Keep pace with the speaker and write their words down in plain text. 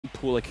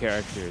pool of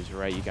characters,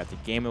 right? You got the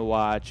Game &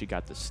 Watch, you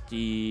got the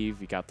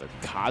Steve, you got the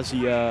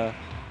Kazuya.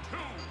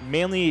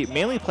 Mainly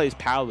plays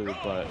Palu,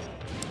 but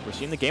we're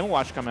seeing the Game &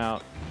 Watch come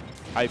out.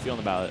 How you feeling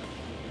about it?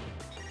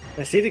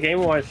 I see the Game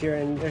 & Watch here,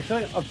 and I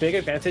feel like a big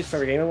advantage for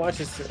the Game & Watch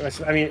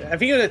is, I mean, I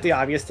think that the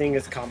obvious thing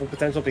is combo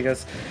potential,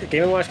 because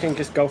Game & Watch can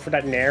just go for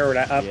that Nair or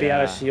that up B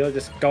out of shield,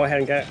 just go ahead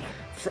and get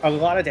a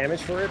lot of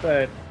damage for it.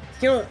 But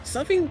you know,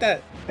 something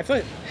that I feel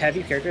like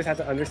heavy characters have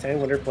to understand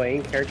when they're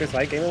playing characters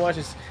like Game & Watch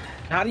is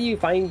how do you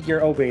find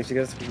your openings,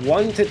 because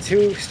 1 to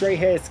 2 straight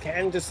hits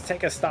can just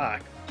take a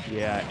stock.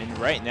 Yeah, and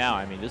right now,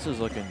 I mean, this is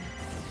looking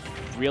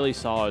really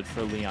solid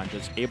for Leon,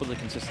 just able to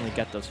consistently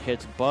get those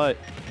hits, but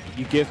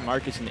you give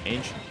Marcus an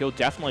inch, he'll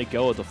definitely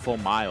go the full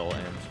mile,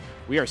 and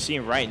we are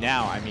seeing right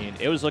now, I mean,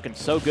 it was looking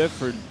so good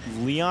for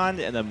Leon,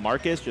 and then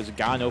Marcus just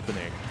got an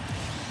opening.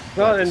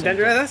 Well, and then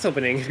that's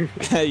opening.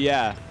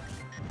 Yeah,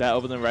 that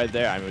opening right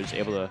there, I mean, was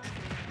able to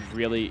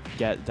really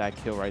get that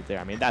kill right there.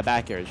 I mean, that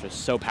back air is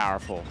just so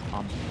powerful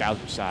on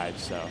Bowser's side,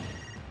 so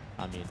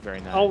I mean, very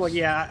nice. Oh,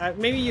 yeah.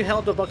 Maybe you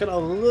held the bucket a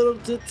little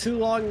bit too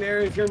long there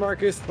if you're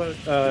Marcus, but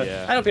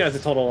yeah. I don't think that's a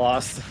total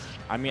loss.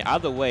 I mean,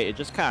 either way, it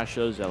just kind of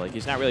shows that like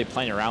he's not really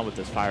playing around with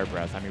this Fire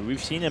Breath. I mean,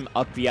 we've seen him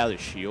up B out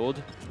of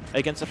shield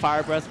against the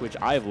Fire Breath, which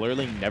I've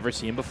literally never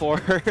seen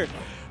before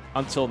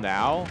until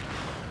now.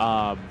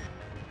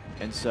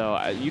 And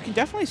so you can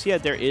definitely see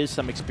that there is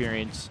some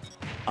experience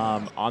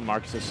on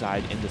Marcus's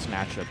side in this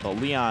matchup. But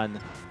Leon,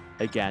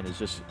 again, is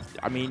just,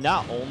 I mean,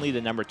 not only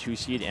the #2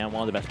 seed and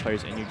one of the best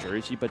players in New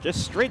Jersey, but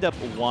just straight up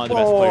one of the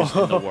best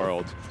players in the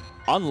world.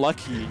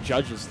 Unlucky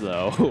judges,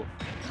 though.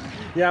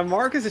 Yeah,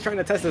 Marcus is trying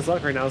to test his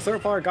luck right now. So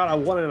far, got a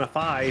 1 and a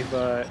 5,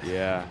 but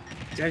yeah.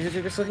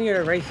 Just looking at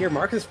it right here,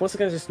 Marcus once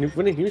again just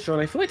winning neutral,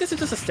 and I feel like this is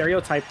just a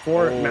stereotype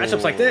for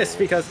matchups like this,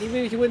 because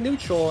even if you win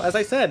neutral, as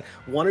I said,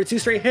 1 or 2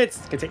 straight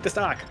hits can take the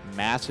stock.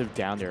 Massive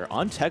down there,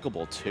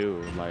 untechable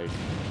too. Like,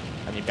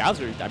 I mean,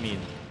 Bowser, I mean,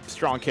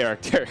 strong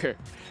character,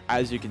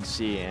 as you can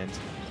see, and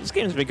this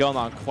game's been going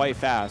on quite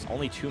fast.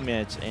 Only 2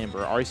 minutes, and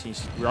we're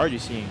already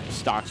seeing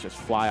stocks just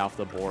fly off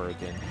the board,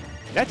 and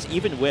that's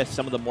even with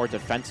some of the more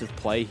defensive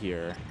play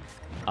here,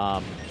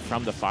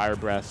 from the Fire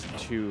Breath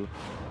to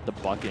the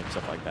bucket and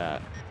stuff like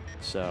that.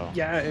 So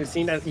yeah, I've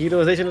seen that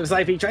utilization of the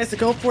side. He tries to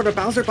go for the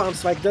Bowser bomb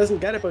spike, doesn't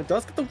get it, but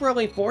does get the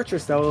Whirling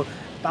Fortress though.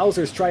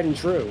 Bowser's tried and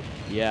true.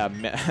 Yeah,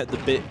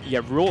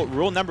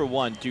 rule number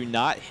 1: do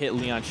not hit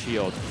Leon's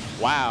shield.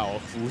 Wow,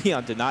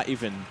 Leon did not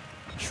even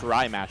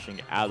try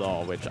mashing at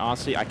all, which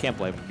honestly I can't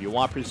blame him. You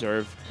want to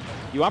preserve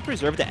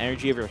the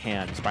energy of your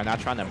hands by not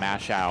trying to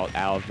mash out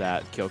of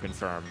that kill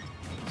confirm.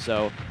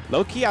 So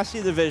low key, I see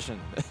the vision.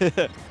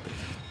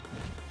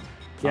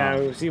 Yeah,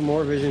 we see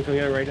more vision coming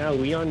out right now.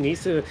 Leon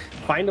needs to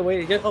find a way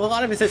to get a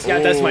lot of his hits. Yeah,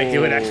 this might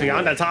do it actually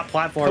on the top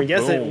platform.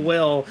 Yes, it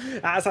will.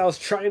 As I was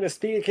trying to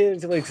speak it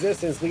into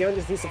existence, Leon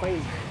just needs to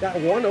find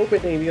that one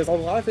opening, because a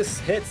lot of his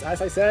hits,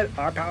 as I said,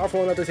 are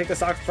powerful enough to take the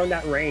stock from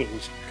that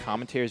range.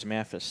 Commentator's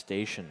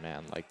manifestation,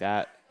 man. Like,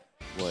 that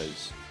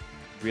was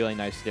really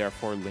nice there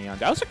for Leon.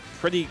 That was a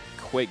pretty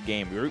quick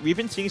game. We've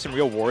been seeing some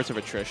real wars of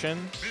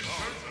attrition.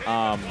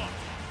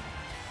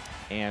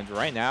 And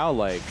right now,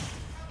 like,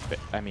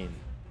 I mean,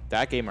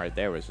 that game right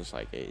there was just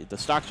like, the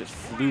stocks just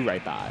flew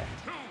right by.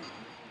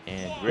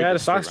 And yeah, the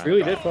stocks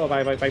really did fall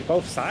by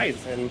both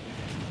sides. And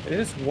I'm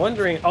just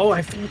wondering, oh,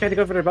 I think you had to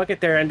go for the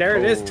bucket there. And there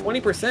it is,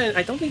 20%.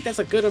 I don't think that's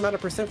a good amount of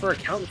percent for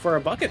accounting for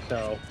a bucket,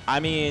 though. I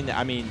mean,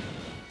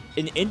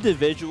 an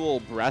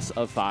individual Breath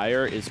of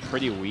Fire is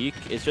pretty weak.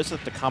 It's just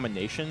that the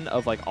combination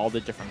of like all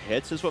the different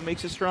hits is what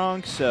makes it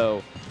strong.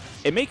 So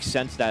it makes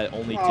sense that it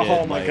only did.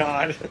 Oh my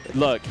god.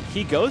 Look,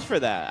 he goes for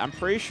that. I'm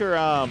pretty sure,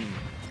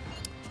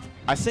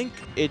 I think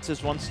it's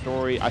this one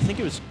story. I think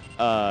it was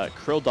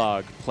Krill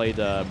Dog played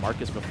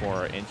Marcus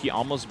before, and he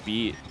almost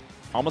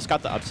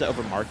got the upset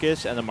over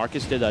Marcus, and then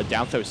Marcus did a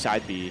down throw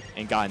side B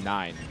and got a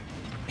 9.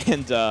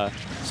 And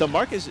so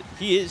Marcus,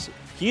 he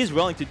is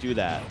willing to do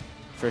that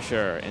for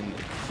sure, and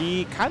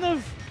he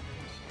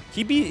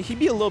be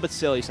a little bit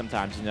silly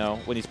sometimes, you know,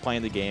 when he's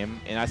playing the game,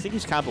 and I think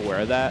he's kind of aware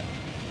of that.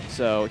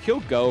 So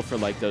he'll go for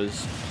like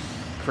those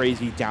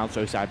crazy down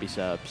throw side B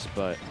subs,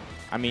 but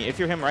I mean, if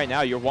you're him right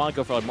now, you'll want to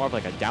go for like more of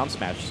like a down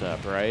smash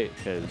sub, right?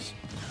 Because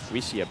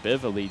we see a bit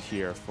of a lead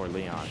here for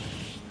Leon.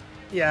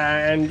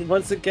 Yeah, and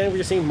once again,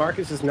 we're seeing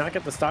Marcus just not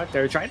get the stock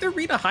there. Tried to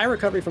read a high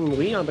recovery from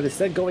Leon, but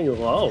instead going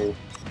low.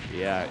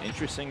 Yeah,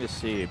 interesting to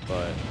see,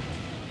 but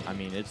I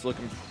mean, it's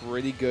looking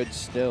pretty good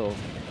still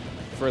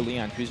for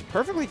Leon, who's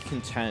perfectly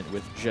content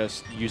with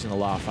just using a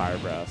lot of Fire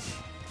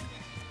Breath.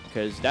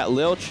 Because that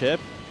little chip,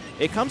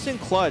 it comes in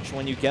clutch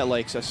when you get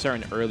like a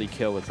certain early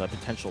kill with a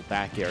potential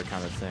back air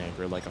kind of thing,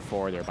 or like a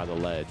forward air by the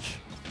ledge.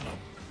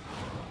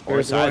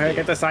 Or go ahead,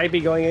 get the side B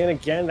going in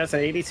again. That's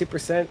an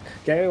 82%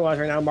 Game & Watch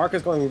right now.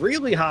 Marcus going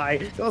really high.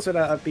 Goes for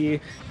that up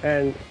B,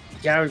 and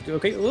yeah,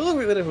 okay, a little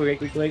bit of a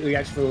late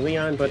reaction from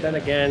Leon, but then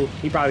again,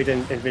 he probably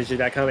didn't envision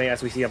that coming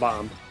as we see a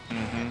bomb.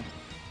 And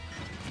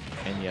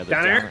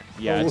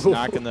yeah,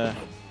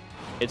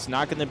 it's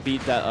not gonna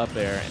beat that up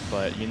air,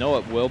 but you know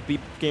what will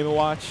beat Game &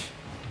 Watch?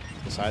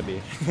 The side B.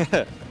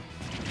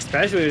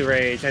 Especially with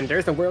Rage. And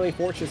there's the Whirling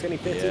Fortress getting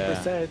 15%.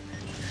 Yeah.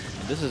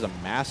 This is a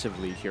massive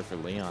lead here for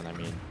Leon. I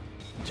mean,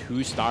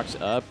 2 stocks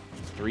up,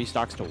 3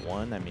 stocks to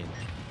 1. I mean,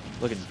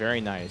 looking very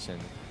nice. And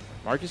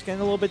Marcus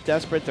getting a little bit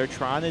desperate. They're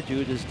trying to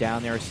do this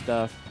down air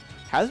stuff.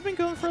 Hasn't been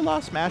going for a lot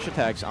of smash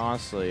attacks,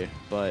 honestly.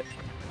 But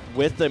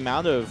with the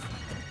amount of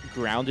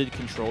grounded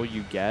control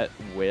you get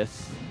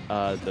with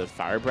the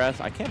Fire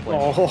Breath, I can't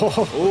blame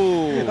him.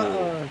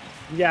 Ooh.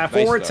 Yeah, Nice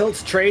forward though. tilt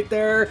straight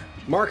there.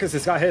 Marcus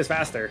has got his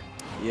faster.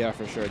 Yeah,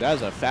 for sure. That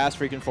is a fast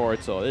freaking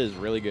forward tilt. It is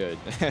really good.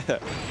 Now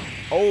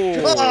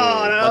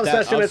but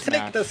that's going to up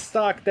take the smash.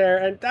 stock there,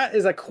 and that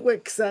is a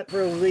quick set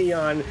for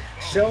Leon,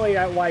 showing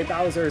at why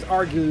Bowser is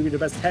arguably the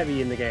best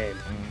heavy in the game.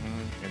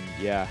 And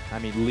yeah, I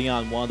mean,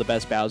 Leon, one of the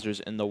best Bowsers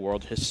in the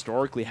world,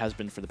 historically has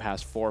been for the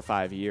past 4 or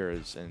 5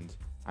 years. And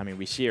I mean,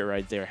 we see it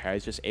right there. How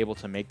he's just able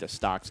to make the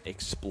stocks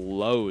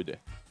explode.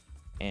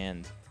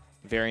 And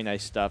very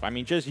nice stuff. I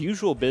mean, just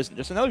usual business.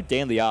 Just another day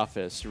in the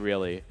office,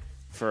 really,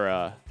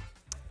 for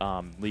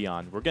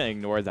Leon. We're going to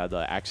ignore that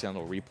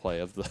accidental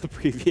replay of the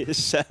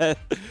previous set.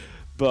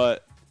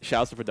 But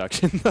shouts to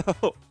production,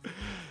 though.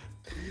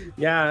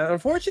 Yeah,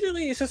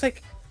 unfortunately, it's just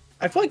like,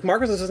 I feel like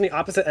Marcus is just on the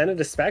opposite end of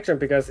the spectrum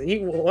because he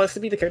wants to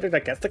be the character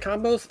that gets the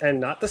combos and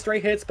not the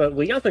straight hits, but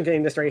Leon's been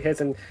getting the straight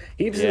hits, and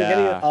he's been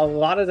getting a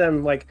lot of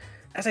them. Like,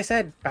 as I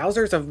said,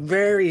 Bowser's a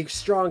very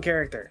strong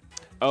character.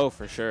 Oh,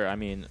 for sure. I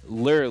mean,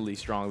 literally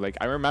strong. Like,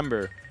 I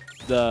remember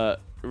the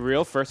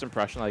real first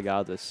impression I got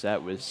of this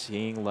set was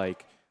seeing,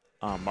 like,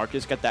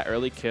 Marcus get that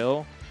early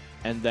kill,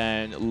 and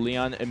then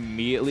Leon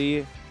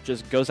immediately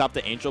just goes up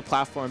the angel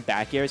platform,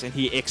 back airs, and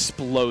he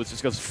explodes,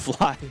 just goes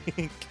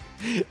flying.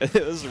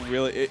 It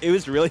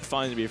was really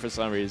fun to me for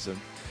some reason,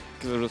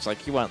 because it was like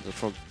he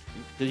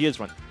just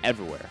went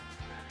everywhere.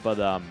 But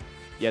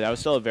yeah, that was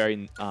still a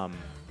very I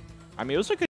mean, it was like a